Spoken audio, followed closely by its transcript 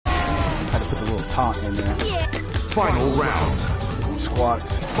taunt in there. Final round.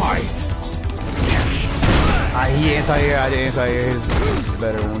 Squats. Fight. He anti-air, I did anti-air. His is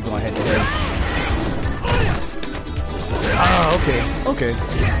better when we're going head to head. Oh, okay. Okay.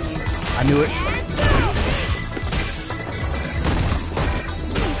 I knew it.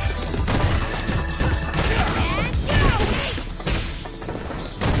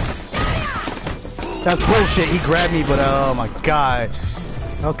 That's bullshit. He grabbed me, but oh my god.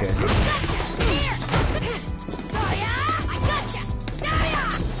 Okay.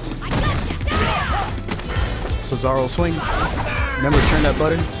 Cesaro swing. Remember, turn that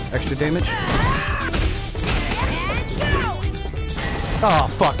button. Extra damage. Oh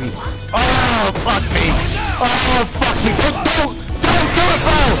fuck me. Oh fuck me. Oh fuck me. Don't do it,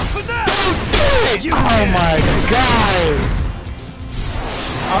 bro. Don't do it. Oh my god.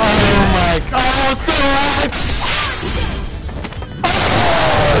 Oh my god. Oh, I'm still alive.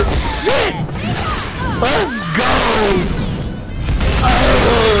 Oh shit. Let's go.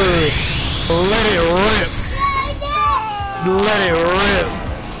 Oh, let it rip. Let it rip.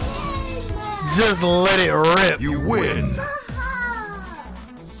 Just let it rip. You win.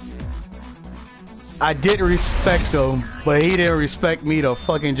 I did respect him, but he didn't respect me to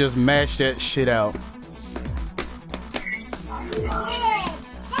fucking just mash that shit out.